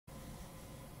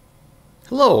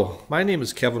Hello, my name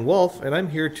is Kevin Wolf and I'm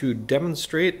here to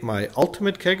demonstrate my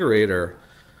ultimate kegerator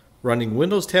running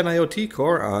Windows 10 IoT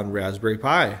Core on Raspberry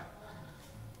Pi.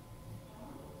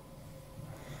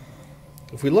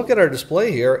 If we look at our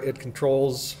display here, it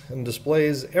controls and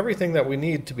displays everything that we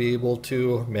need to be able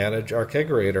to manage our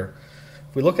kegerator.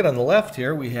 If we look at on the left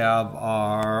here, we have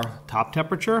our top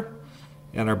temperature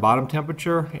and our bottom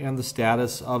temperature and the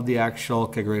status of the actual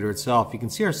kegerator itself. You can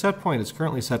see our set point is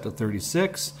currently set to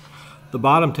 36. The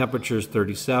bottom temperature is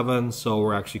 37, so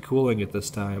we're actually cooling at this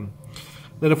time.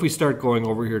 Then if we start going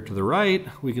over here to the right,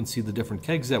 we can see the different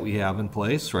kegs that we have in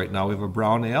place. Right now we have a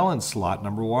brown ale in slot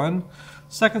number 1.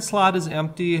 Second slot is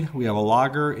empty. We have a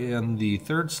lager in the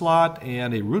third slot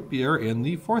and a root beer in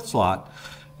the fourth slot.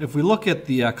 If we look at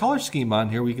the color scheme on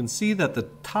here, we can see that the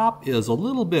top is a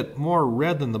little bit more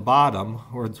red than the bottom,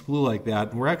 or it's blue like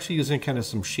that. And we're actually using kind of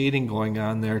some shading going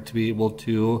on there to be able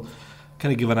to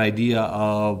kind of give an idea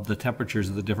of the temperatures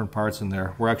of the different parts in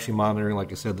there. We're actually monitoring,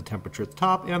 like I said, the temperature at the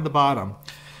top and the bottom.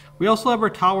 We also have our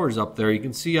towers up there. You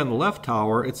can see on the left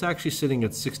tower, it's actually sitting at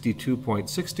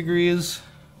 62.6 degrees,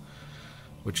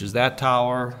 which is that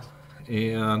tower,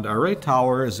 and our right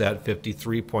tower is at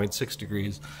 53.6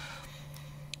 degrees.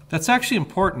 That's actually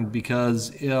important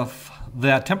because if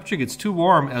that temperature gets too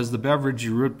warm as the beverage,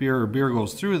 your root beer or beer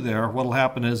goes through there, what will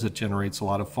happen is it generates a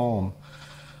lot of foam.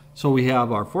 So we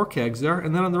have our 4 kegs there,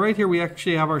 and then on the right here we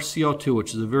actually have our CO2,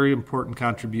 which is a very important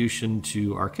contribution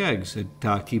to our kegs. It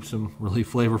keeps them really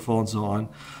flavorful and so on.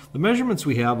 The measurements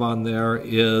we have on there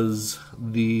is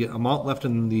the amount left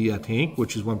in the tank,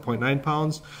 which is 1.9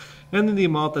 pounds, and then the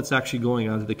amount that's actually going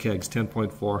onto the kegs,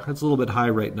 10.4. That's a little bit high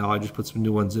right now. I just put some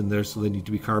new ones in there, so they need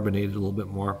to be carbonated a little bit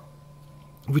more.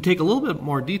 If we take a little bit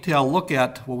more detail look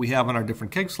at what we have on our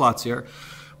different keg slots here,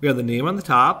 we have the name on the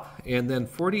top, and then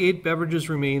 48 beverages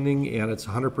remaining, and it's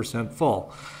 100%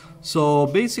 full. So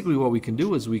basically what we can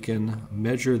do is we can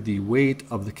measure the weight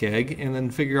of the keg and then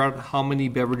figure out how many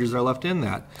beverages are left in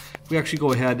that. If we actually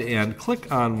go ahead and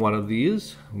click on one of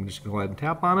these, I'm just going to go ahead and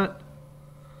tap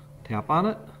on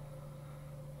it.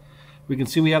 We can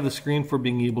see we have the screen for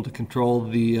being able to control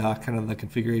the kind of the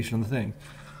configuration of the thing.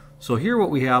 So here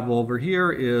what we have over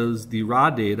here is the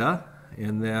raw data,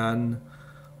 and then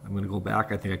I'm going to go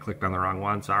back. I think I clicked on the wrong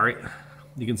one, sorry.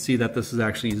 You can see that this is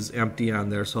actually empty on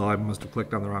there, so I must have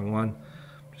clicked on the wrong one.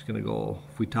 I'm just going to go,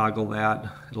 if we toggle that,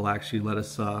 it'll actually let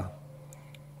us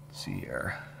see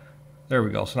here. There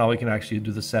we go. So now we can actually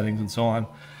do the settings and so on.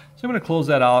 So I'm going to close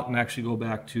that out and actually go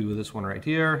back to this one right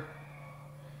here.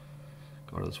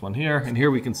 Go to this one here, and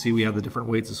here we can see we have the different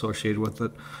weights associated with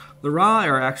it. The raw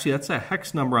are actually, that's a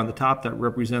hex number on the top that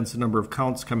represents the number of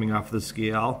counts coming off the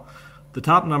scale. The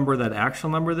top number, that actual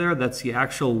number there, that's the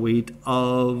actual weight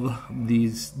of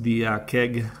the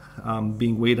keg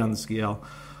being weighed on the scale,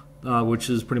 which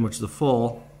is pretty much the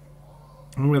full.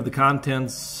 And we have the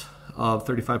contents of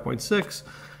 35.6,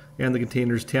 and the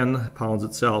container is 10 pounds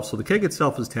itself. So the keg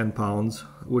itself is 10 pounds,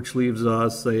 which leaves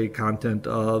us a content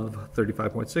of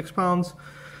 35.6 pounds.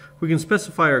 We can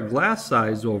specify our glass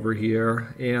size over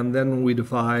here, and then when we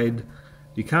divide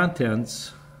the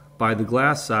contents by the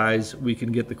glass size, we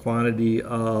can get the quantity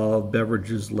of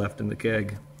beverages left in the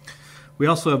keg. We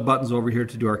also have buttons over here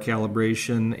to do our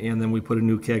calibration, and then we put a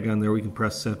new keg on there. We can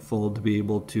press set full to be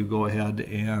able to go ahead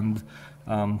and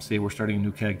say we're starting a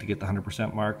new keg to get the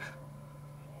 100% mark.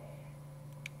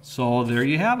 So there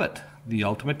you have it, the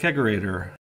ultimate kegerator.